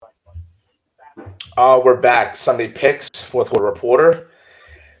We're back. Sunday picks, fourth quarter reporter.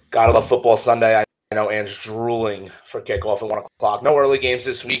 Gotta love football Sunday. I know Anne's drooling for kickoff at 1 o'clock. No early games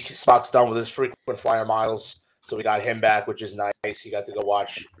this week. Spock's done with his frequent flyer miles, so we got him back, which is nice. He got to go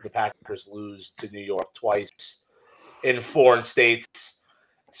watch the Packers lose to New York twice in foreign states.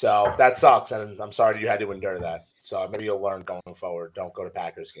 So that sucks, and I'm sorry you had to endure that. So maybe you'll learn going forward. Don't go to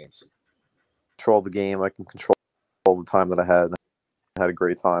Packers games. Control the game. I can control the time that I had. I had a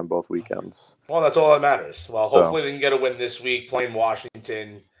great time both weekends. Well, that's all that matters. Well, hopefully we can get a win this week playing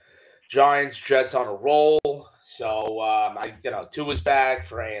Washington. Giants, Jets on a roll. So, Tua's back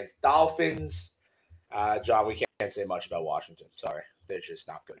for Anne's Dolphins. John, we can't say much about Washington. Sorry. They're just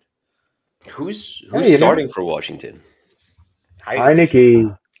not good. Who's starting for Washington?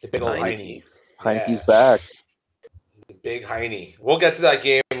 Heineke. The big old Heine. Heineke's back. The big Heine. We'll get to that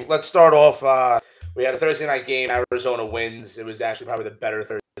game. Let's start off. We had a Thursday night game. Arizona wins. It was actually probably the better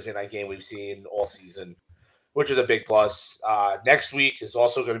Thursday night game we've seen all season, which is a big plus. Next week is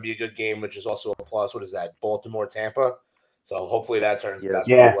also going to be a good game, which is also a plus. What is that? Baltimore, Tampa. So hopefully that turns out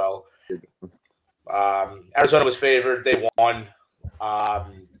pretty well. Arizona was favored. They won.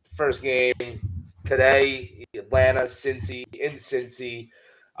 First game today, Atlanta, Cincy, in Cincy.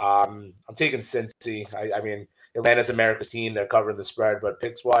 I'm taking Cincy. I mean, Atlanta's America's team. They're covering the spread, but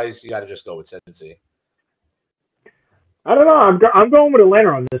picks-wise, you got to just go with Cincy. I don't know. I'm going with Atlanta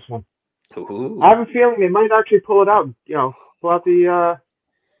on this one. Ooh. I have a feeling they might actually pull it out. Pull out the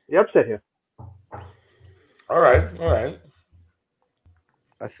upset here. All right.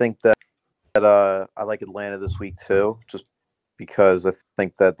 I think that I like Atlanta this week too, just because I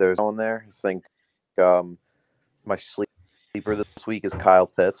think that there's no one there. I think my sleeper this week is Kyle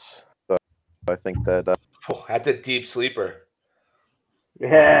Pitts. So I think that that's a deep sleeper.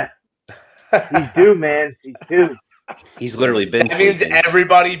 Yeah, he's due, man. He's due. He's literally been. That means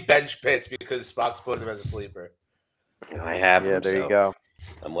everybody bench Pitts because Spock's put him as a sleeper. I have him. Yeah, there you go.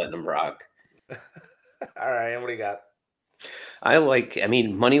 I'm letting him rock. All right, and what do you got?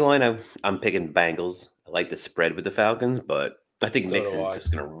 Money line. I'm picking Bengals. I like the spread with the Falcons, but I think Mixon's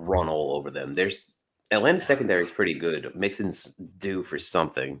just gonna run all over them. Atlanta's secondary is pretty good. Mixon's due for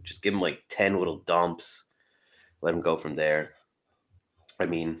something. Just give him like 10 little dumps. Let him go from there. I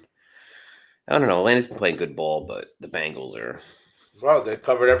mean, I don't know. Atlanta's been playing good ball, but the Bengals are. Bro, they've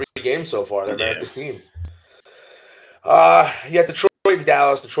covered every game so far. They're America's team. Detroit and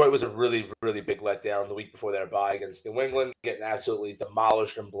Dallas. Detroit was a really, really big letdown the week before their bye against New England, getting absolutely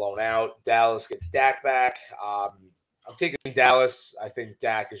demolished and blown out. Dallas gets Dak back. I'm taking Dallas. I think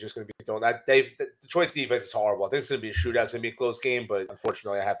Dak is just going to be throwing that. Detroit's defense is horrible. I think it's going to be a shootout. It's going to be a close game, but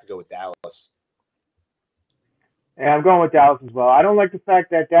unfortunately, I have to go with Dallas. Yeah, I'm going with Dallas as well. I don't like the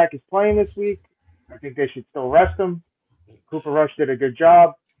fact that Dak is playing this week. I think they should still rest him. Cooper Rush did a good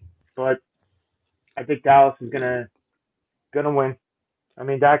job, but I think Dallas is gonna win. I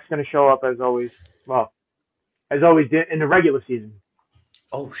mean, Dak's gonna show up as always. Well, as always did in the regular season.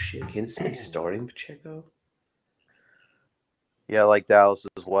 Oh shit! Kansas City starting Pacheco. Yeah, I like Dallas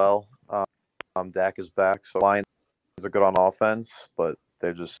as well. Dak is back, so Lions are good on offense, but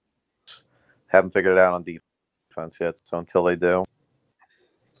they just haven't figured it out on defense yet. So until they do,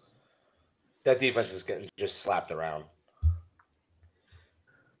 that defense is getting just slapped around.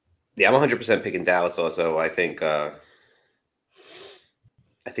 Yeah, I'm 100% picking Dallas. Also, I think that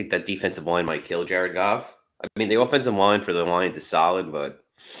defensive line might kill Jared Goff. I mean, the offensive line for the Lions is solid, but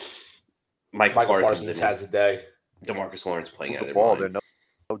Michael Parsons has a day. DeMarcus Lawrence playing out of their ball. mind. They're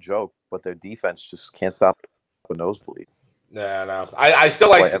no joke, but their defense just can't stop a nosebleed. No. I still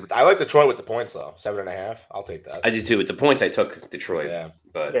like I like Detroit with the points though. 7.5. I'll take that. I did too. With the points, I took Detroit. Yeah,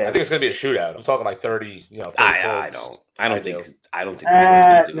 but I think it's gonna be a shootout. I'm talking like 30. 30 I don't think Detroit's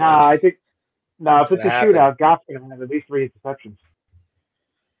gonna do if it's a shootout, Goff's gonna have at least 3 interceptions.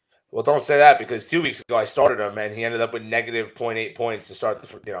 Well, don't say that because 2 weeks ago I started him and he ended up with negative 0.8 points to start the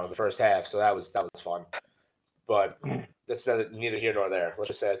first half. So that was fun. But that's neither here nor there. Let's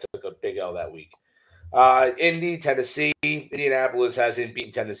just say I took a big L that week. Indy, Tennessee. Indianapolis hasn't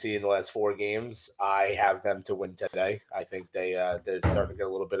beaten Tennessee in the last 4 games. I have them to win today. I think they're starting to get a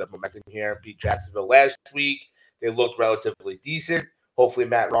little bit of momentum here. Beat Jacksonville last week. They looked relatively decent. Hopefully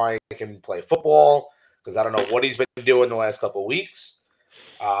Matt Ryan can play football because I don't know what he's been doing the last couple of weeks.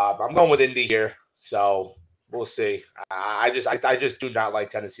 I'm going with Indy here, so we'll see. I just do not like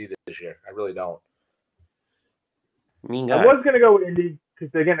Tennessee this year. I really don't. I was going to go with Indy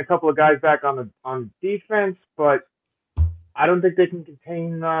because they're getting a couple of guys back on defense, but I don't think they can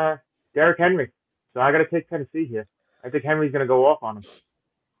contain Derrick Henry. So I got to take Tennessee here. I think Henry's going to go off on him.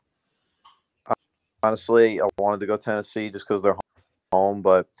 Honestly, I wanted to go Tennessee just because they're home,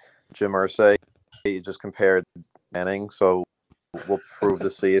 but Jim Irsay just compared Manning, so we'll prove to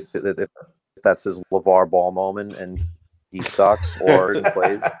see if that's his LeVar Ball moment and he sucks or he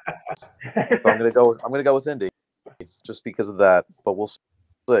plays. So I'm gonna go with Indy just because of that, but we'll see.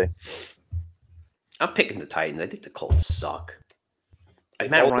 I'm picking the Titans. I think the Colts suck. They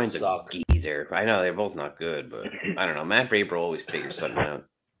Matt both Ryan's suck. a geezer. I know they're both not good, but I don't know. Matt Vrabel always figures something out,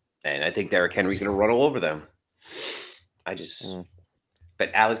 and I think Derrick Henry's going to run all over them.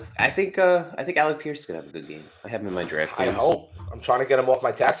 But I think Alec Pierce is going to have a good game. I have him in my draft. I games. hope. I'm trying to get him off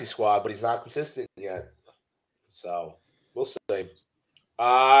my taxi squad, but he's not consistent yet. So we'll see.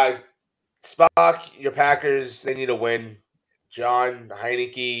 Spock, your Packers, they need a win. John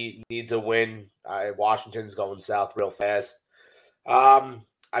Heineke needs a win. Washington's going south real fast. I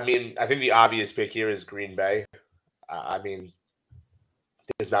mean, I think the obvious pick here is Green Bay. I mean,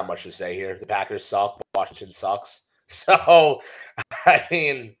 there's not much to say here. The Packers suck. Washington sucks. So, I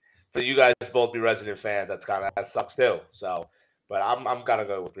mean, for you guys to both be resident fans, that sucks too. So, but I'm gonna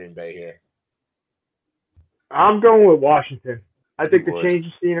go with Green Bay here. I'm going with Washington. I think the would. change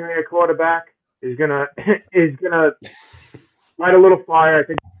of scenery at quarterback is gonna light a little fire. I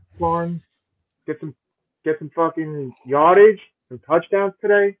think Lawrence get some fucking yardage, some touchdowns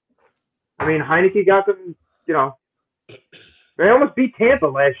today. I mean, Heineke got them. You know, they almost beat Tampa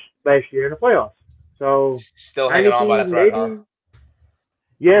last year in the playoffs. So Still hanging on by the thread, huh?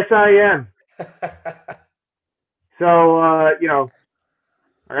 Yes, I am. So you know,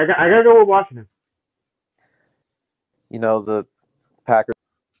 I gotta go with Washington. You know, the Packers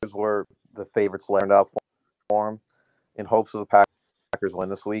were the favorites learned out for him. In hopes of the Packers win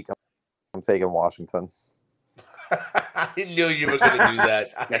this week, I'm taking Washington. I knew you were going to do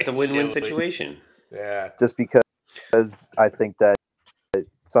that. That's a win-win situation. Yeah. Just because I think that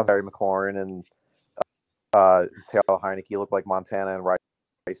some Terry McLaurin and Taylor Heineke look like Montana and Rice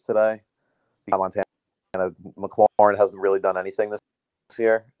today. Montana McLaurin hasn't really done anything this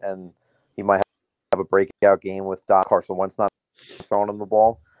year, and he might have a breakout game with Carson Wentz not throwing him the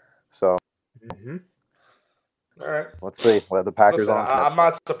ball. So, all right. Let's see. Well, the Packers Listen, on. I'm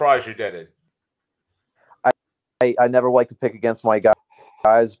not surprised you did it. I never like to pick against my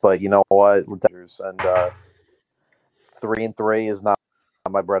guys, but you know what? And 3-3 is not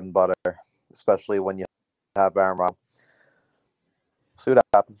my bread and butter, especially when you have Aaron Rodgers. See what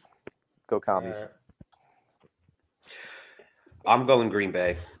happens. Go Commies. Right. I'm going Green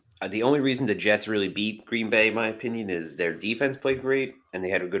Bay. The only reason the Jets really beat Green Bay, in my opinion, is their defense played great and they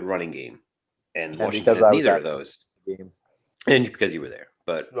had a good running game. And Washington has neither of those. And because you were there.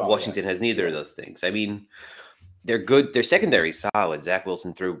 But Washington has neither of those things. I mean, they're good. Their secondary solid. Zach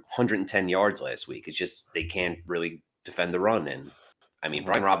Wilson threw 110 yards last week. It's just they can't really defend the run. And I mean,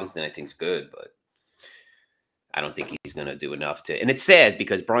 Brian Robinson, I think, is good, but I don't think he's going to do enough to. And it's sad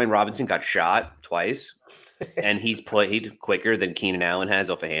because Brian Robinson got shot twice, and he's played quicker than Keenan Allen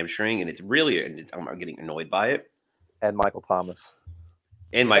has off a hamstring. And it's really, I'm getting annoyed by it. And Michael Thomas.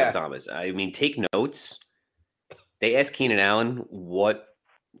 Michael Thomas. I mean, take notes. They asked Keenan Allen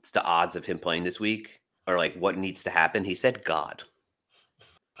what's the odds of him playing this week. Or like what needs to happen. He said God.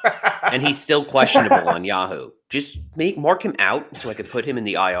 And he's still questionable on Yahoo. Just mark him out so I could put him in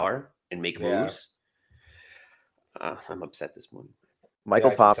the IR and make moves. I'm upset this morning. Michael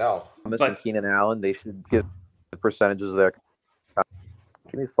Thomas and Keenan Allen, they should give percentages there.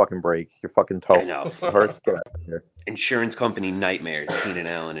 Give me a fucking break. You're fucking toe. I know. It hurts. Get out of here. Insurance company nightmares, Keenan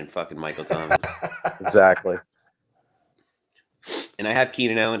Allen and fucking Michael Thomas. Exactly. And I have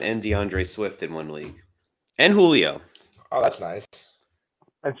Keenan Allen and DeAndre Swift in one league. And Julio. Oh, that's nice.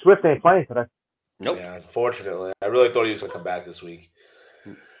 And Swift ain't playing today. Nope. Yeah, unfortunately. I really thought he was going to come back this week.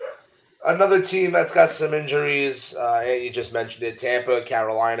 Another team that's got some injuries, and you just mentioned it, Tampa,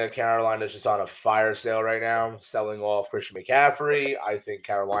 Carolina. Carolina's just on a fire sale right now, selling off Christian McCaffrey. I think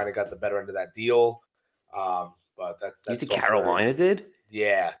Carolina got the better end of that deal. But that's you think Carolina did?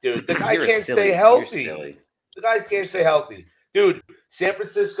 Yeah, dude. The guy can't stay healthy. The guys can't stay healthy. Dude, San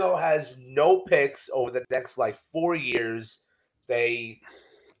Francisco has no picks over the next 4 years.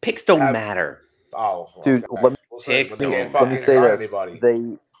 Picks don't matter. Oh, dude, let me say this.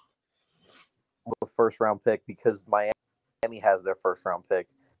 They a first round pick because Miami has their first round pick.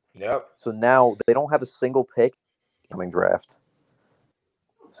 Yep. So now they don't have a single pick coming draft.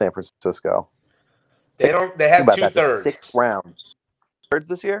 San Francisco. They have 2 thirds. 6th round. Thirds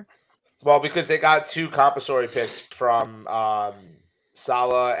this year? Well, because they got 2 compulsory picks from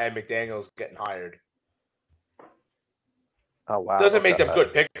Saleh and McDaniels getting hired. Oh, wow. Doesn't make them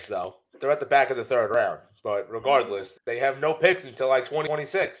good picks, though. They're at the back of the 3rd round. But regardless, they have no picks until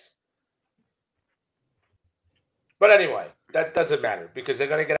 2026. But anyway, that doesn't matter because they're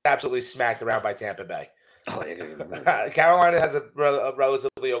going to get absolutely smacked around by Tampa Bay. Oh, yeah. Carolina has a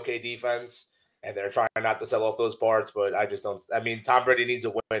relatively okay defense, and they're trying not to sell off those parts. But I just don't. I mean, Tom Brady needs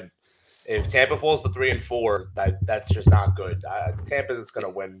a win. If Tampa falls to 3-4, that's just not good. Tampa's just going to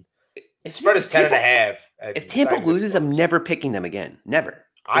win. Spread is 10.5. If Tampa loses, I'm never picking them again. Never.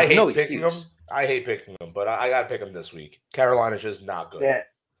 I hate picking them. I hate picking them, but I got to pick them this week. Carolina's just not good.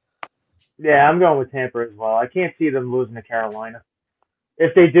 Yeah, I'm going with Tampa as well. I can't see them losing to Carolina.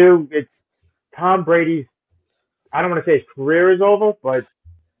 If they do, it's Tom Brady's. I don't want to say his career is over, but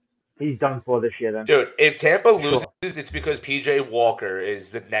he's done for this year. Then, dude, if Tampa loses, it's because PJ Walker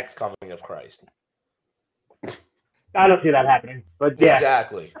is the next coming of Christ. I don't see that happening, but yeah,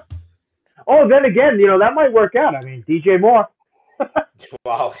 exactly. Oh, then again, that might work out. I mean, DJ Moore.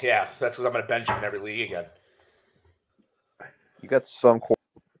 Well, yeah, that's because I'm going to bench him in every league again. You got some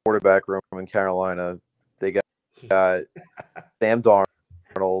quarterback room in Carolina. They got Sam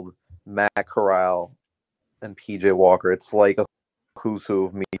Darnold, Matt Corral, and PJ Walker. It's like a who's who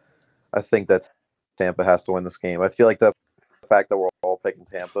of me. I think that Tampa has to win this game. I feel like the fact that we're all picking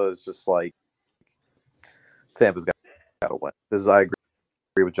Tampa is just like Tampa's got to win. I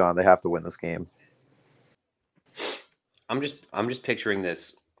agree with John. They have to win this game. I'm just picturing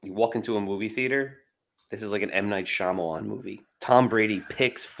this. You walk into a movie theater. This is like an M. Night Shyamalan movie. Tom Brady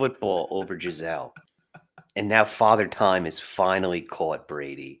picks football over Giselle. And now Father Time has finally caught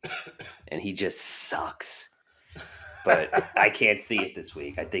Brady. And he just sucks. But I can't see it this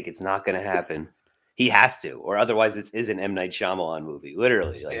week. I think it's not going to happen. He has to. Or otherwise this is an M. Night Shyamalan movie.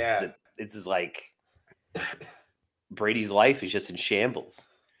 Literally. This is like Brady's life is just in shambles.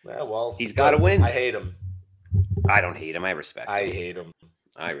 Yeah, well, he's got to win. I hate him. I don't hate him. I respect him. I hate him.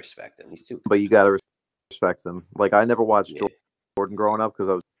 I respect him. He's too. But you got to respect him. Like, I never watched Jordan growing up because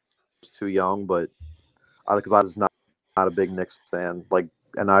I was too young, but because I was not a big Knicks fan. Like,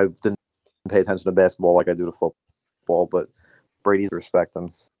 and I didn't pay attention to basketball like I do to football, but Brady's respect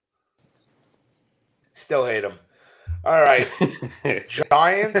him. Still hate him. All right.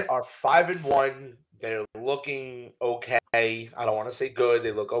 Giants are 5-1. They're looking okay. I don't want to say good.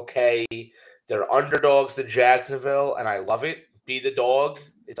 They look okay. They're underdogs to Jacksonville, and I love it. Be the dog.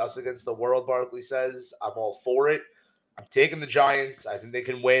 It's us against the world, Barkley says. I'm all for it. I'm taking the Giants. I think they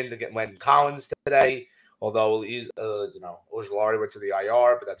can win. They get Landon Collins today, although Ojulari went to the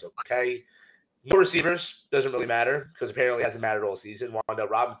IR, but that's okay. No receivers. Doesn't really matter because apparently it hasn't mattered all season. Wanda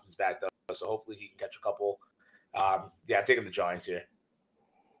Robinson's back, though, so hopefully he can catch a couple. I'm taking the Giants here.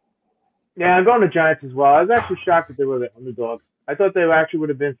 Yeah, I'm going to Giants as well. I was actually shocked that they were the underdogs. I thought they actually would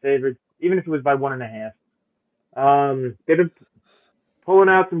have been favored, even if it was by 1.5. They've been pulling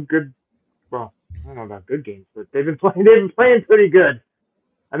out some good. Well, I don't know about good games, but they've been playing pretty good.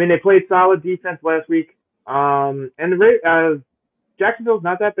 I mean, they played solid defense last week. And Jacksonville's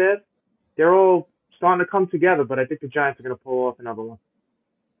not that bad. They're all starting to come together, but I think the Giants are going to pull off another one.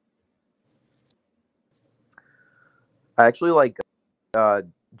 I actually like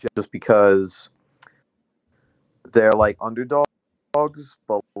just because they're like underdogs,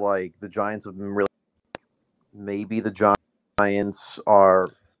 but like the Giants have been really. Maybe the Giants are.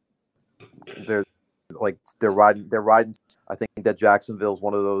 They're riding. I think that Jacksonville's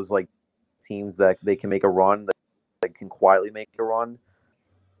one of those like teams that they can make a run. That can quietly make a run.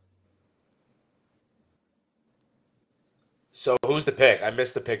 So who's the pick? I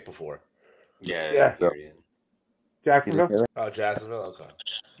missed the pick before. Yeah. Jacksonville. Oh, Jacksonville. Okay.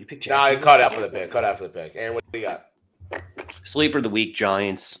 You picked Jacksonville. Jacksonville. Cut out for the pick. And what do you got? Sleeper of the week,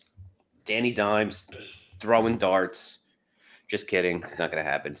 Giants. Danny Dimes throwing darts. Just kidding. It's not going to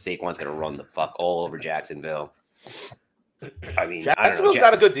happen. Saquon's going to run the fuck all over Jacksonville. I mean, Jacksonville's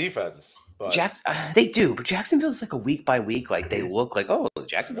got a good defense. But... they do, but Jacksonville's like a week by week. Like they look like, oh,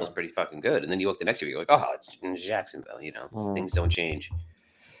 Jacksonville's pretty fucking good, and then you look the next year, you're like, oh, it's Jacksonville. Things don't change.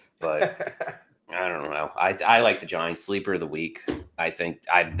 But I don't know. I like the Giants. Sleeper of the week. I think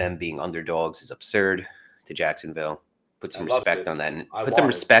them being underdogs is absurd to Jacksonville. Put some respect on that. Put some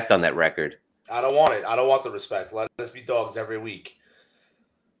respect on that record. I don't want it. I don't want the respect. Let us be dogs every week.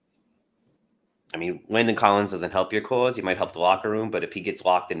 I mean, Landon Collins doesn't help your cause. He might help the locker room, but if he gets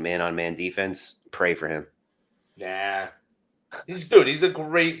locked in man-on-man defense, pray for him. Nah. He's a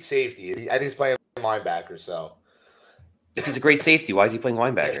great safety. I think he's playing linebacker, so. If he's a great safety, why is he playing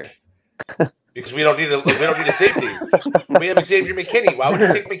linebacker? Because we don't need a safety. We have Xavier McKinney. Why would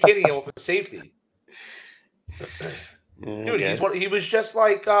you take McKinney over safety? Dude, he was just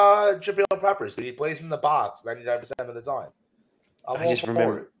like Jabril Peppers. He plays in the box 99% of the time.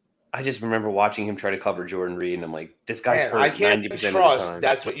 I just remember watching him try to cover Jordan Reed, and I'm like, this guy's hurt I can't 90% trust. of the time.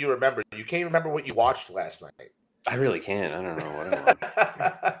 That's what you remember. You can't remember what you watched last night. I really can't. I don't know what I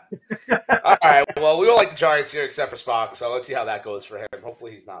want. All right. Well, we all like the Giants here except for Spock, so let's see how that goes for him.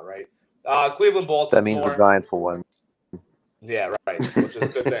 Hopefully he's not right. Cleveland, Baltimore. That means the Giants will win. Yeah, right, which is a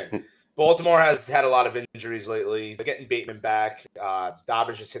good thing. Baltimore has had a lot of injuries lately. They're getting Bateman back.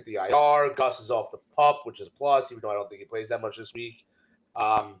 Dobbins just hit the IR. Gus is off the pup, which is a plus, even though I don't think he plays that much this week.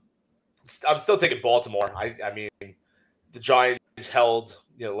 I'm still taking Baltimore. I mean, the Giants held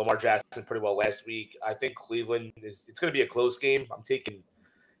Lamar Jackson pretty well last week. I think Cleveland it's going to be a close game. I'm taking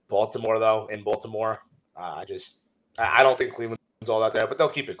Baltimore though. In Baltimore, I don't think Cleveland's all that there, but they'll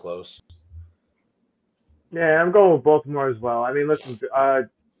keep it close. Yeah, I'm going with Baltimore as well. I mean, listen,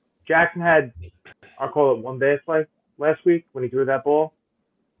 Jackson had, I'll call it one bad play last week when he threw that ball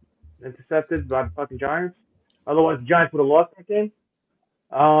intercepted by the fucking Giants. Otherwise, the Giants would have lost that game.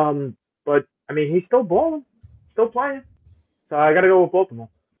 But I mean, he's still balling, still playing. So I got to go with Baltimore.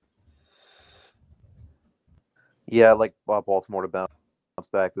 Yeah, I like Baltimore to bounce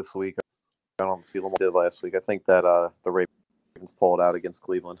back this week. I don't see Lamar did last week. I think that the Ravens pull it out against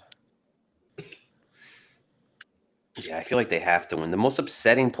Cleveland. Yeah, I feel like they have to win. The most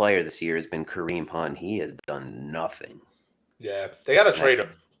upsetting player this year has been Kareem Hunt. He has done nothing. Yeah, they got to trade him.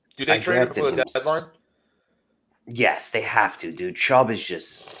 Do they trade him for the deadline? Yes, they have to, dude. Chubb is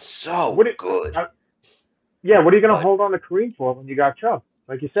just so good. Yeah, what are you going to hold on to Kareem for when you got Chubb?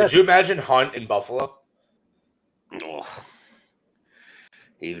 Like you said. Could you imagine Hunt in Buffalo? Oh.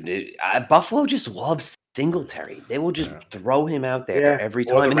 Buffalo just loves Singletary. They will just throw him out there every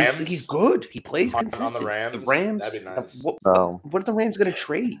time. And he's good. He plays consistent. On the Rams? The Rams. That'd be nice. What are the Rams going to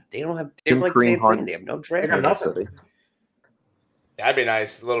trade? They don't have. They're like San Fran. They have no draft. That'd be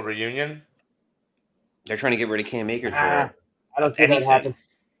nice. A little reunion. They're trying to get rid of Cam Akers for I don't see that happen.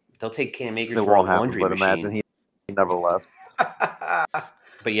 They'll take Cam Akers for a laundry machine. Imagine he never left.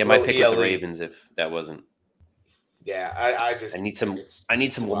 But yeah, my pick was the Ravens if that wasn't. Yeah, I need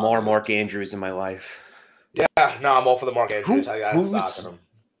some Lamar Mark Andrews in my life. Yeah, no, I'm all for the Mark Andrews. I got stocking him.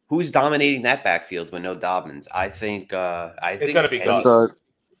 Who's dominating that backfield with no Dobbins? I think it's gonna be Gus.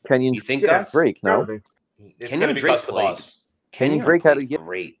 Kenyon, you think Gus? Drake? No, it's gonna be Gus the boss. Kenyon Drake had a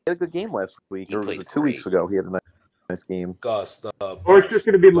good game last week, He or was it 2 weeks ago? He had a nice game. Gus the or it's just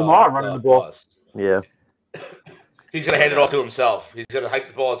gonna be Lamar running the ball. Boss. Yeah. He's gonna hand it off to himself. He's gonna hike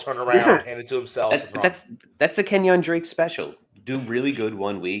the ball, turn around, hand it to himself. That's the Kenyon Drake special. Do really good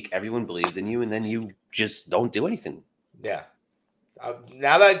 1 week, everyone believes in you, and then you just don't do anything. Yeah.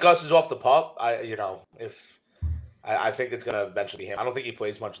 Now that Gus is off the pup, I think it's gonna eventually be him. I don't think he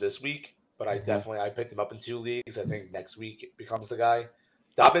plays much this week, but I picked him up in 2 leagues. I think next week it becomes the guy.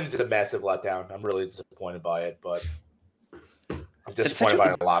 Dobbins is a massive letdown. I'm really disappointed by it, but I'm disappointed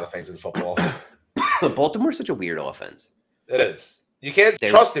by a lot of things in football. Baltimore's such a weird offense. It is. You can't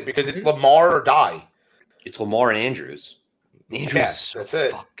trust it because it's Lamar or die. It's Lamar and Andrews. Andrews, that's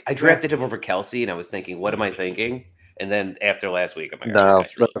it. I drafted him over Kelsey, and I was thinking, what am I thinking? And then after last week, I'm like,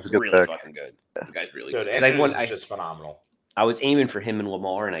 this guy's really fucking good. The guy's really good. Andrews is just phenomenal. I was aiming for him and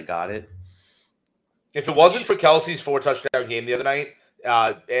Lamar, and I got it. If it wasn't for Kelsey's 4-touchdown game the other night,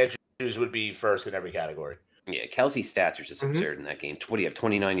 Andrews would be first in every category. Yeah, Kelsey's stats are just absurd in that game. What do you have,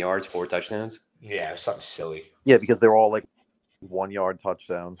 29 yards, 4 touchdowns? Yeah, something silly. Yeah, because they're all like 1 yard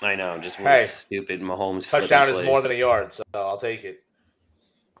touchdowns. I know, just really stupid Mahomes. Touchdown is more than a yard, so I'll take it.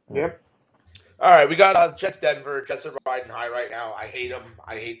 Yep. All right, we got Jets Denver. Jets are riding high right now. I hate them.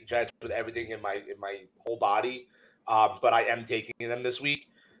 I hate the Jets with everything in my whole body. But I am taking them this week.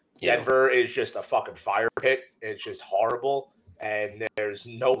 Yeah. Denver is just a fucking fire pit. It's just horrible. And there's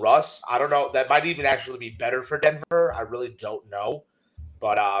no Russ. I don't know. That might even actually be better for Denver. I really don't know.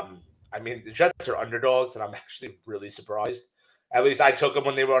 But, I mean, the Jets are underdogs, and I'm actually really surprised. At least I took them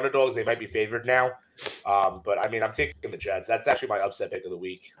when they were underdogs. They might be favored now. But, I mean, I'm taking the Jets. That's actually my upset pick of the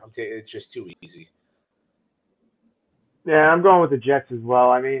week. It's just too easy. Yeah, I'm going with the Jets as well.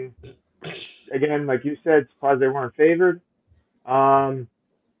 I mean, again, like you said, surprised they weren't favored. And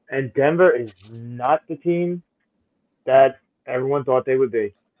Denver is not the team that everyone thought they would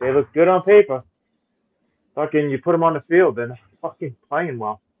be. They look good on paper. Fucking, you put them on the field, they're not fucking playing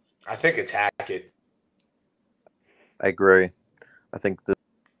well. I think it's Hackett. I agree. I think the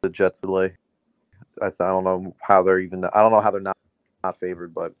Jets delay. I don't know how they're even. I don't know how they're not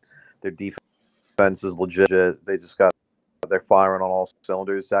favored, but their defense is legit. They just got. They're firing on all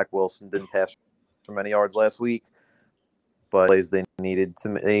cylinders. Zach Wilson didn't pass for many yards last week, but plays they needed to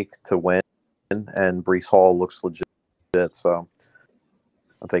make to win, and Breece Hall looks legit. So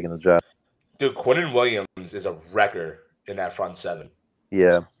I'm taking the Jets. Dude, Quinnen Williams is a wrecker in that front seven.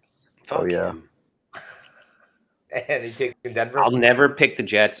 Yeah. Fuck him. And he taking Denver? I'll never pick the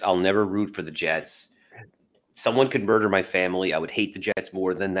Jets. I'll never root for the Jets. someone could murder my family. I would hate the Jets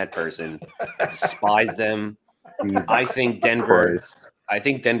more than that person. I despise them. I think Denver. Christ. I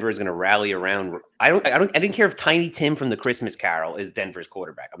think Denver is going to rally around. I didn't care if Tiny Tim from the Christmas Carol is Denver's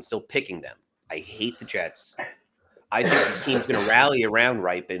quarterback. I'm still picking them. I hate the Jets. I think the team's going to rally around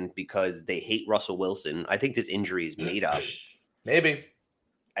Ripon because they hate Russell Wilson. I think this injury is made up. Maybe.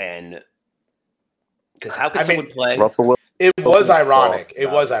 And because how could someone play? Russell Wilson. It was Wilson's ironic. soft It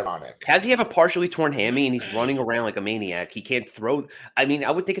about was it. ironic. Has he have a partially torn hammy and he's running around like a maniac? He can't throw. I mean,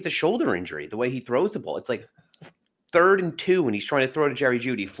 I would think it's a shoulder injury, the way he throws the ball. It's like 3rd and 2, and he's trying to throw to Jerry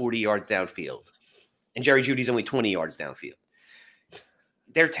Jeudy 40 yards downfield. And Jerry Judy's only 20 yards downfield.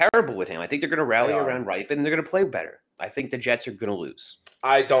 They're terrible with him. I think they're going to rally around Ripon, and they're going to play better. I think the Jets are going to lose.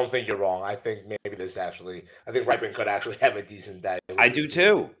 I don't think you're wrong. I think maybe I think Ripon could actually have a decent day. I do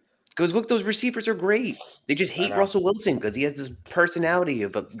too. Because look, those receivers are great. They just hate Russell Wilson because he has this personality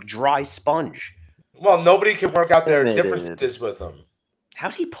of a dry sponge. Well, nobody can work out their differences with him. How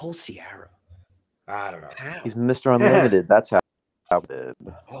did he pull Sierra? I don't know. How? He's Mr. Unlimited. That's how it did.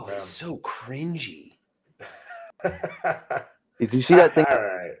 Oh, he's so cringy. Did you see that thing All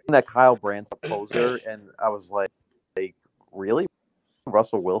right. that Kyle Brandt's a poser? And I was like, really?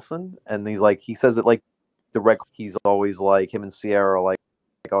 Russell Wilson? And he says it like he's always like, him and Sierra are like,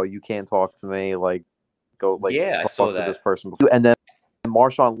 oh, you can't talk to me. Like, go, like, I talk saw to that. this person. And then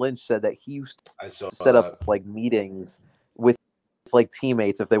Marshawn Lynch said that he used I saw to set that. up like meetings with like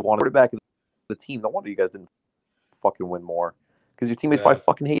teammates if they wanted to quarterback of the team. No wonder you guys didn't fucking win more because your teammates probably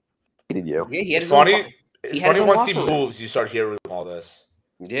fucking hated you. Yeah, he had It's his own funny. It's funny own once he locker room. moves, you start hearing all this.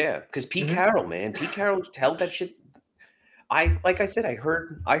 Yeah, because Pete Carroll, man, Pete Carroll held that shit. Like I said, I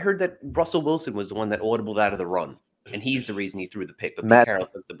heard that Russell Wilson was the one that audibled out of the run, and he's the reason he threw the pick. But Matt Pete Carroll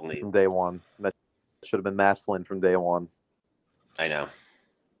took the blame. From day one. That should have been Matt Flynn from day one. I know.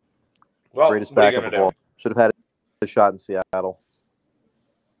 Well, Greatest what are you backup of gonna all. do? Should have had a shot in Seattle.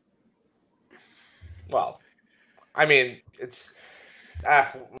 Well, I mean, it's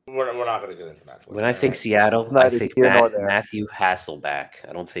we're not going to get into that. When I think Seattle, It's I neither think here nor there. Matthew Hasselback.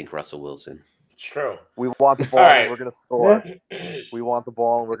 I don't think Russell Wilson. It's true. We want the ball All right. and we're going to score. We want the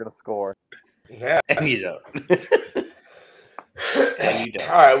ball and we're going to score. Yeah. And you don't. And you don't.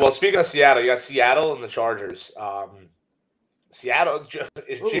 All right. Well, speaking of Seattle, you got Seattle and the Chargers. Seattle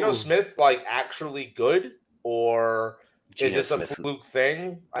is Geno Ooh. Smith like actually good, or is Geno this a Smith. fluke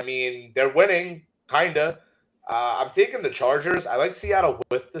thing? I mean, they're winning, kinda. I'm taking the Chargers. I like Seattle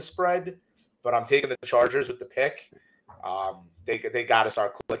with the spread, but I'm taking the Chargers with the pick. They got to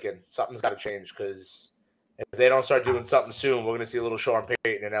start clicking. Something's got to change because if they don't start doing something soon, we're going to see a little Sean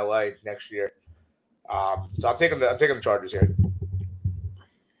Payton in LA next year. So I'm taking the Chargers here.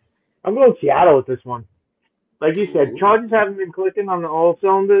 I'm going Seattle with this one. Like you said, Chargers haven't been clicking on all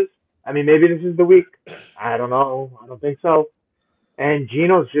cylinders. I mean, maybe this is the week. I don't know. I don't think so. And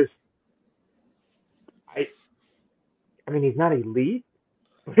Geno's just, I mean, he's not elite,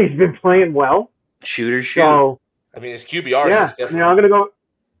 but he's been playing well. Shoot. So I mean, his QBR yeah, is I different. mean, I'm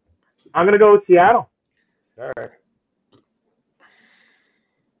gonna go with Seattle. All right.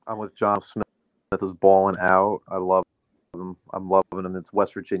 I'm with John Smith. Smith is balling out. I love him. I'm loving him. It's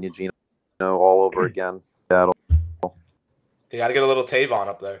West Virginia Geno all over again. Seattle. They got to get a little Tavon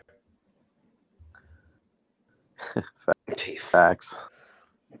up there. Facts.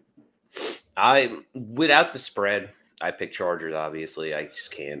 Without the spread, I pick Chargers, obviously. I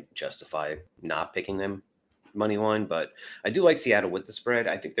just can't justify not picking them money line, but I do like Seattle with the spread.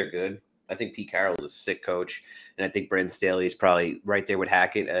 I think they're good. I think Pete Carroll is a sick coach, and I think Brandon Staley is probably right there with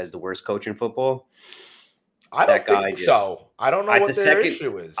Hackett as the worst coach in football. I don't think so. I don't know what their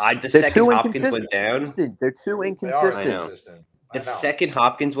issue is. The They're second too Hopkins went down. They're too They are inconsistent. inconsistent. I The know. second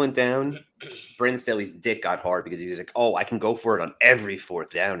Hopkins went down, Brandon Staley's dick got hard because he was like, "Oh, I can go for it on every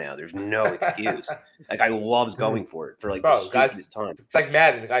fourth down now. There's no excuse." Like I loves going for it for like Bro, the stupidest time. It's like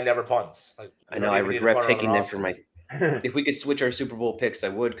Madden. The guy never punts. Like, I you know. don't I even need to regret put it on picking the them for my. If we could switch our Super Bowl picks, I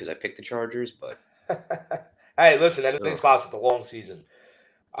would because I picked the Chargers. But roster. Hey, listen, anything's possible with the long season.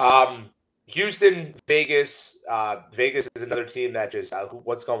 Houston, Vegas. Vegas is another team that just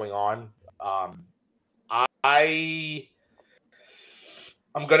what's going on.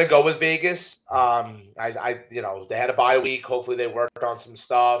 I'm gonna go with Vegas. I they had a bye week. Hopefully they worked on some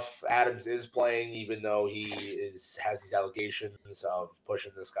stuff. Adams is playing, even though he has these allegations of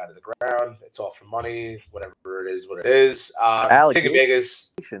pushing this guy to the ground. It's all for money, whatever it is, what it is. Taking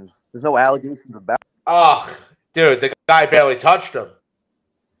Vegas. There's no allegations about. Oh, dude, the guy barely touched him.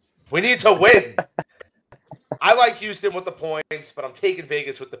 We need to win. I like Houston with the points, but I'm taking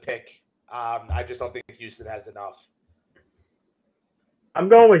Vegas with the pick. I just don't think Houston has enough. I'm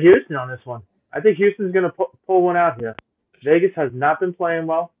going with Houston on this one. I think Houston's going to pull one out here. Vegas has not been playing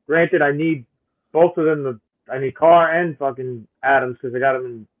well. Granted, I need both of them. I need Carr and fucking Adams because I got them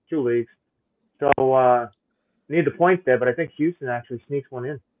in 2 leagues. So need the points there, but I think Houston actually sneaks one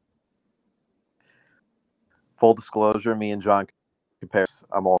in. Full disclosure, me and John compare.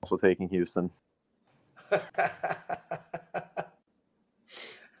 I'm also taking Houston.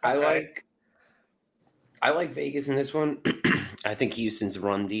 I like Vegas in this one. I think Houston's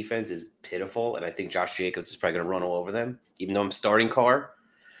run defense is pitiful, and I think Josh Jacobs is probably going to run all over them, even though I'm starting Carr.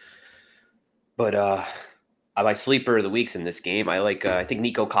 But my sleeper of the week's in this game. I think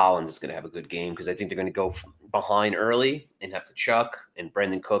Nico Collins is going to have a good game because I think they're going to go behind early and have to chuck, and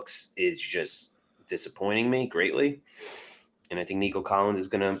Brendan Cooks is just disappointing me greatly. And I think Nico Collins is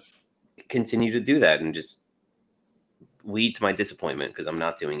going to continue to do that and just lead to my disappointment because I'm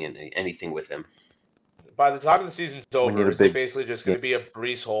not doing anything with him. By the time the season's over, is it basically just going to be a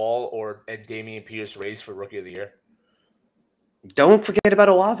Breece Hall and Dameon Pierce race for Rookie of the Year? Don't forget about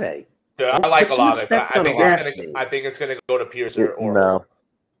Olave. Yeah, I like Olave, but I think it's going to go to Pierce or no.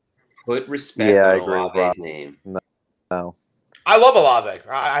 Put respect on Olave's name. No. I love Olave.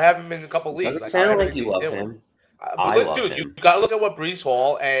 I have him in a couple leagues. Doesn't sound like you love him. Dude, you got to look at what Breece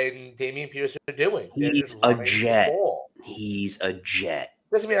Hall and Dameon Pierce are doing. He's a jet. He's a jet.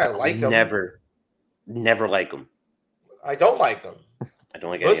 Doesn't mean I like him. Never like him. I don't like him. I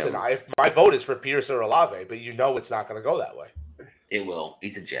don't like any of them. My vote is for Pierce or Olave, but you know it's not going to go that way. It will.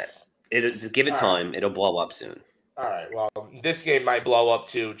 He's a jet. Just give it time. Right. It'll blow up soon. All right. Well, this game might blow up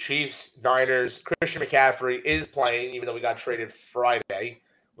too. Chiefs, Niners. Christian McCaffrey is playing, even though we got traded Friday.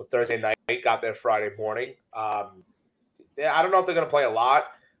 Well, Thursday night, got there Friday morning. I don't know if they're going to play a lot.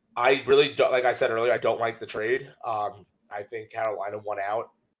 I really don't. Like I said earlier, I don't like the trade. I think Carolina won out.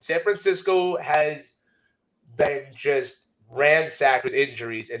 San Francisco has been just ransacked with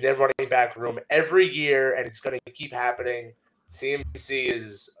injuries, and they're running back room every year, and it's going to keep happening. CMC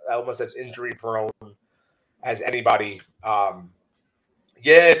is almost as injury prone as anybody.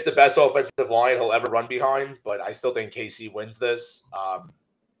 It's the best offensive line he'll ever run behind, but I still think KC wins this.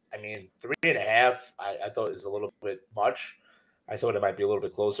 3.5, I thought is a little bit much. I thought it might be a little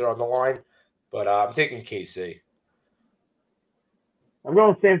bit closer on the line, but I'm taking KC. I'm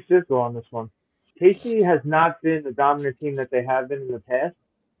going San Francisco on this one. KC has not been the dominant team that they have been in the past.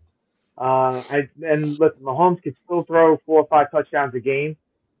 And look, Mahomes could still throw 4 or 5 touchdowns a game,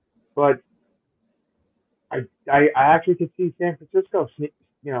 but I actually could see San Francisco,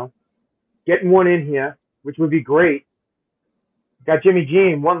 getting one in here, which would be great. Got Jimmy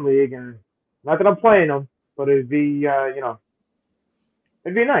G in one league, and not that I'm playing him, but it'd be, it'd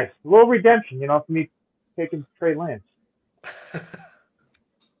be nice. A little redemption, for me taking Trey Lance.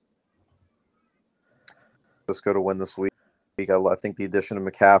 Francisco to win this week. I think the addition of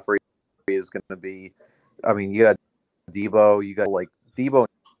McCaffrey is going to be. You got Debo. You got Debo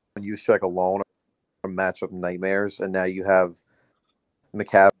and Juszczyk alone are matchup nightmares, and now you have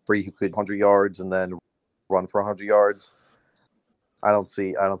McCaffrey who could 100 yards and then run for 100 yards. I don't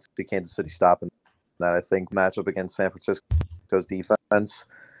see Kansas City stopping that. I think matchup against San Francisco's defense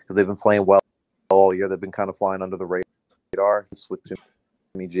because they've been playing well all year. They've been kind of flying under the radar with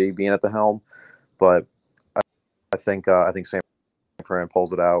Jimmy G being at the helm, but. I think San Fran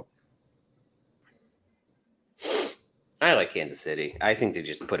pulls it out. I like Kansas City. I think they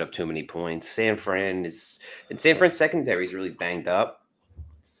just put up too many points. San Fran's secondary is really banged up,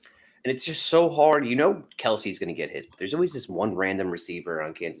 and it's just so hard. Kelsey's going to get his, but there's always this one random receiver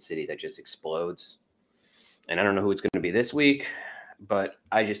on Kansas City that just explodes, and I don't know who it's going to be this week, but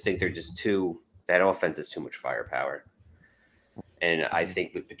I just think they're just that offense is too much firepower. And I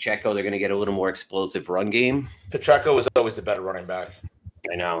think with Pacheco, they're going to get a little more explosive run game. Pacheco is always the better running back.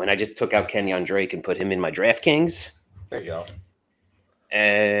 I know. And I just took out Kenyon Drake and put him in my DraftKings. There you go.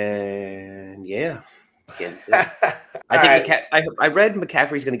 And yeah. I read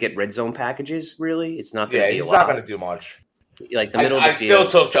McCaffrey's going to get red zone packages, really. It's not going to be a lot. He's not going to do much. Like the middle of the field. I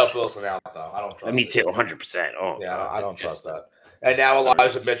still took Jeff Wilson out, though. I don't trust Me too, 100%. Oh, yeah, I don't trust that. And now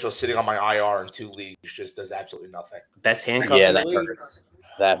Elijah Mitchell sitting on my IR in 2 leagues just does absolutely nothing. Best handcuff in the league? Hurts.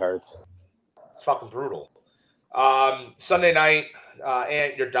 That hurts. It's fucking brutal. Sunday night,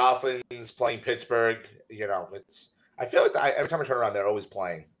 and your Dolphins playing Pittsburgh. I feel like every time I turn around, they're always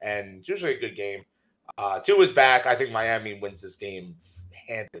playing, and it's usually a good game. Tua is back. I think Miami wins this game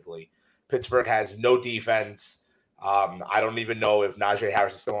handedly. Pittsburgh has no defense. I don't even know if Najee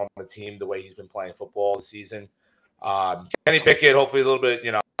Harris is still on the team the way he's been playing football this season. Kenny Pickett, hopefully a little bit,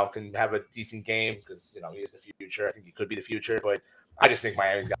 can have a decent game because, he is the future. I think he could be the future, but I just think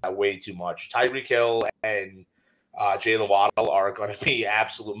Miami's got way too much. Tyreek Hill and Jalen Waddle are going to be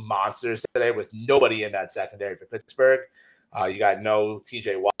absolute monsters today with nobody in that secondary for Pittsburgh. You got no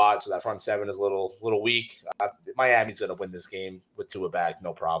TJ Watt, so that front seven is a little weak. Miami's going to win this game with Tua back,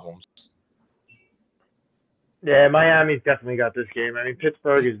 no problems. Yeah, Miami's definitely got this game. I mean,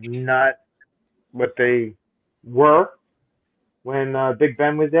 Pittsburgh is not what they were when Big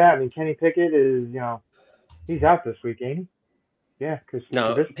Ben was there. I mean, Kenny Pickett is, he's out this week, ain't he? Yeah, because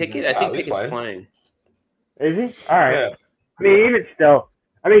No, Pickett. I think Pickett's playing. Is he? All right. Yeah. I mean, even still,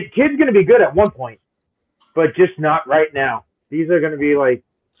 Kid's going to be good at one point, but just not right now. These are going to be like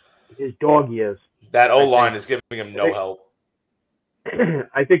his dog years. That O-line is giving him no help.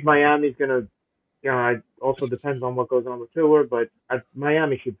 I think Miami's going to, it also depends on what goes on with Tua, but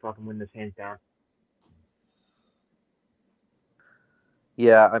Miami should fucking win this hands down.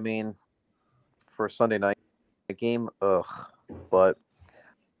 Yeah, I mean, for a Sunday night game, but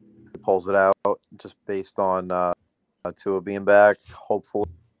he pulls it out just based on Tua being back.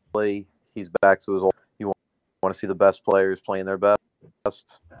 Hopefully, he's back to his old. You want to see the best players playing their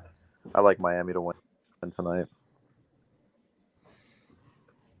best. I like Miami to win tonight.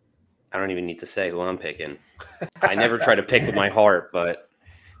 I don't even need to say who I'm picking. I never try to pick with my heart, but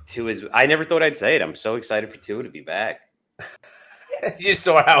Tua is. I never thought I'd say it. I'm so excited for Tua to be back. You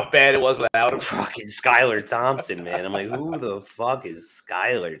saw how bad it was without him. Fucking Skylar Thompson, man. I'm like, who the fuck is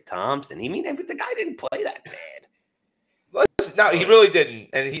Skylar Thompson? The guy didn't play that bad. No, he really didn't.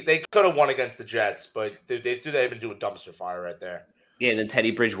 And they could have won against the Jets, but they threw that into a dumpster fire right there. Yeah, and then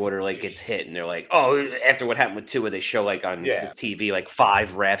Teddy Bridgewater gets hit, and they're like, "Oh!" After what happened with Tua, they show on the TV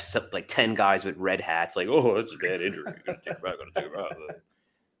 5 refs, 10 guys with red hats, "Oh, it's a bad injury. Gotta take him out."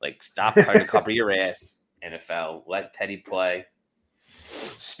 Stop trying to cover your ass, NFL. Let Teddy play.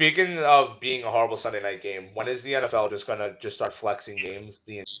 Speaking of being a horrible Sunday night game, when is the NFL just gonna start flexing games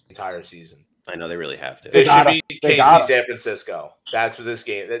the entire season? I know they really have to. This should be KC San Francisco. That's for this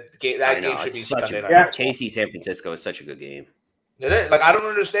game. That game should be Sunday night. KC San Francisco is such a good game. It is. I don't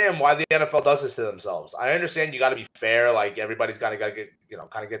understand why the NFL does this to themselves. I understand you got to be fair. Everybody's got to get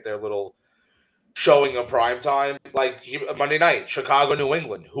kind of get their little showing of prime time. Monday night, Chicago, New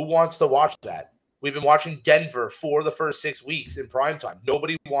England. Who wants to watch that? We've been watching Denver for the first 6 weeks in prime time.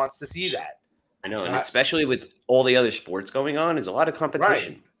 Nobody wants to see that. I know, and especially with all the other sports going on, there's a lot of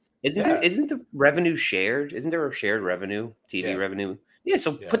competition. Right. Isn't the revenue shared? Isn't there a shared revenue, TV revenue? Yeah,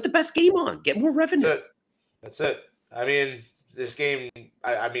 so put the best game on. Get more revenue. That's it. I mean, this game,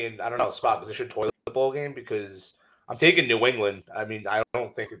 I don't know, Spot, is it a toilet bowl game? Because I'm taking New England. I mean, I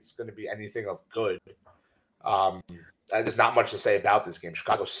don't think it's going to be anything of good. There's not much to say about this game.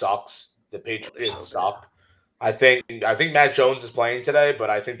 Chicago sucks. The Patriots suck. I think Matt Jones is playing today, but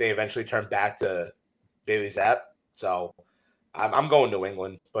I think they eventually turn back to Bailey Zapp. So I'm going New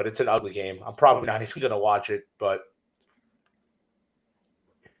England, but it's an ugly game. I'm probably not even going to watch it, but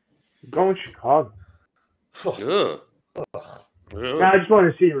I'm going Chicago. Ugh. No, I just want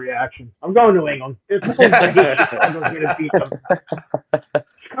to see your reaction. I'm going New England. Chicago's going to beat them.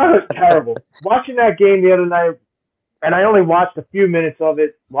 Chicago's terrible. Watching that game the other night, and I only watched a few minutes of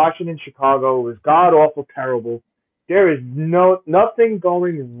it. Watching in Chicago was god awful terrible. There is nothing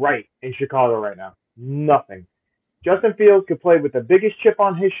going right in Chicago right now. Nothing. Justin Fields could play with the biggest chip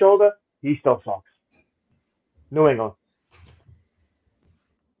on his shoulder. He still sucks. New England.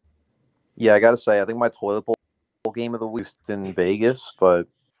 Yeah, I got to say, I think my toilet bowl game of the week is in Vegas, but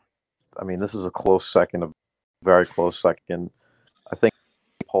I mean, this is a close second, a very close second. I think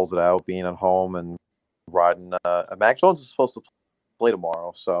he pulls it out, being at home and riding. Mac Jones is supposed to play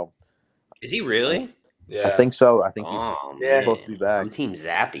tomorrow, so is he really? Yeah, I think so. I think he's supposed to be back. I'm Team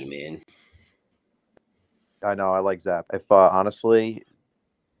Zappy, man. I know. I like Zapp. If honestly,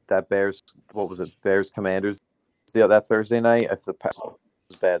 that Bears Commanders, that Thursday night, if the pass was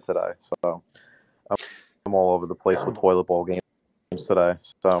bad today, so I'm all over the place with toilet bowl games today.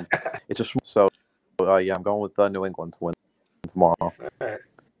 So it's just I'm going with New England to win tomorrow.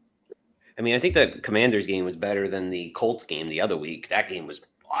 I mean, I think the Commanders game was better than the Colts game the other week. That game was,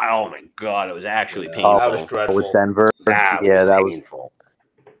 oh my god, it was actually painful. That was dreadful. With Denver, that was painful.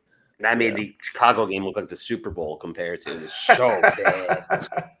 That made the Chicago game look like the Super Bowl compared to it. It was so bad.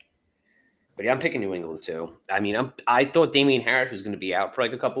 But yeah, I'm picking New England too. I mean, I thought Damian Harris was going to be out for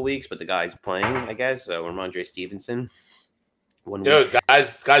a couple weeks, but the guy's playing, I guess. So Ramondre Stevenson.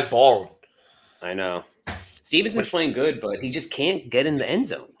 Guy's balling. I know. Stevenson's playing good, but he just can't get in the end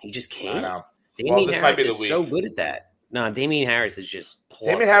zone. He just can't. Damian Harris is so good at that. No, Damian Harris is just.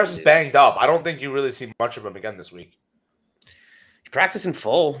 Damian Harris is banged up. I don't think you really see much of him again this week. He practiced in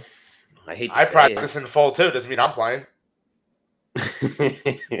full. I practice in full too. Doesn't mean I'm playing.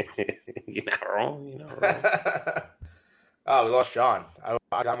 You're not wrong. Oh, we lost John. I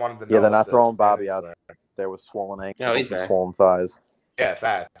wanted to know. Yeah, they're what not the throwing Bobby standings out were. there with swollen Oh, ankles he's and back. swollen thighs. Yeah,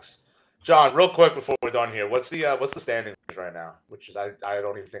 facts. John, real quick before we're done here, what's the standings right now? Which is I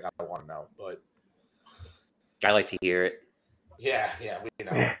don't even think I want to know, but I like to hear it. yeah, we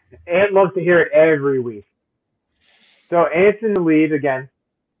know. Ant loves to hear it every week. So Ant's in the lead again.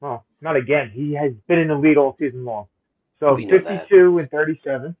 Well, not again. He has been in the lead all season long. So We know that. 52 and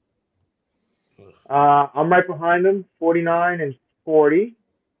 37. I'm right behind him, 49 and 40.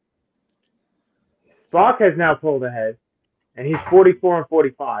 Spock has now pulled ahead, and he's 44 and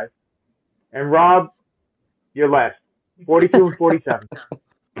 45. And Rob, you're last, 42 and 47.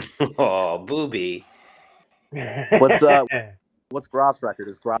 Oh, booby. What's Grof's record?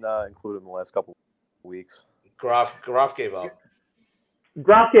 Is Grof included in the last couple of weeks? Groff gave up.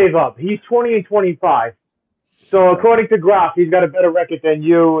 Groff gave up. He's 20 and 25. So according to Groff, he's got a better record than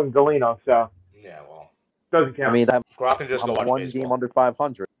you and Galeno. So Yeah, well, doesn't count. I mean, Groff can just I'm go watch one baseball. game under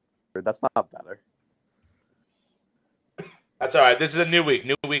 500. That's not better. That's all right. This is a new week,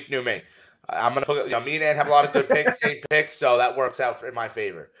 new me. I'm gonna put. Me and Ant have a lot of good picks, same picks, so that works out in my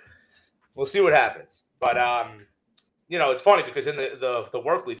favor. We'll see what happens, but it's funny because in the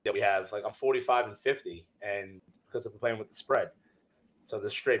work league that we have, like I'm 45 and 50, and because I'm playing with the spread, so the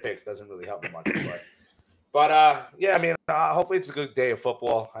straight picks doesn't really help me much. But yeah, I mean, hopefully it's a good day of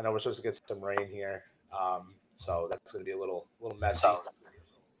football. I know we're supposed to get some rain here, so that's going to be a little messy.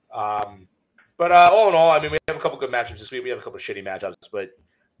 But all in all, I mean, we have a couple good matchups this week. We have a couple shitty matchups, but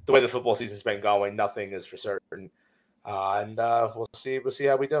the way the football season's been going, nothing is for certain. And we'll see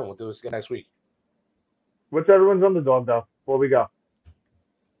how we do. We'll do this again next week. What's everyone's underdog though? Before we go.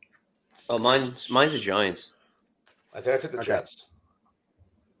 Oh, mine's the Giants. I think I took the Jets.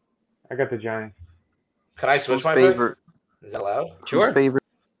 I got the Giants. Can I switch my favorite? pick? Is that allowed? Sure. Who's favorite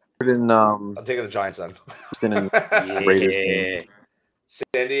in I'm taking the Giants then. Raiders game?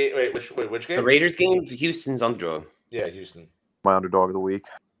 Sandy, which game? The Raiders game, Houston's underdog. Yeah, Houston. My underdog of the week.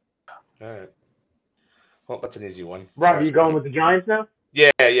 All right. Well, that's an easy one. Rob, are you going with the Giants now?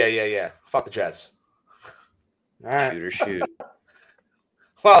 Yeah. Fuck the Jets. All right. Shoot or shoot.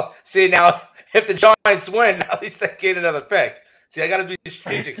 Well, see, now, if the Giants win, at least I get another pick. See, I got to be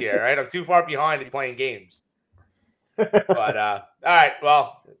strategic here, right? I'm too far behind in playing games. But, all right,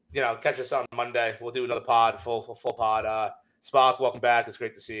 well, catch us on Monday. We'll do another pod, full pod. Spock, welcome back. It's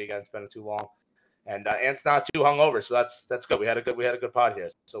great to see you again. It's been too long. And Ant's not too hungover, so that's good. We had a good pod here.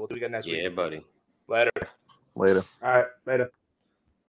 So we'll do it again next week. Yeah, buddy. Later. Later. All right. Later.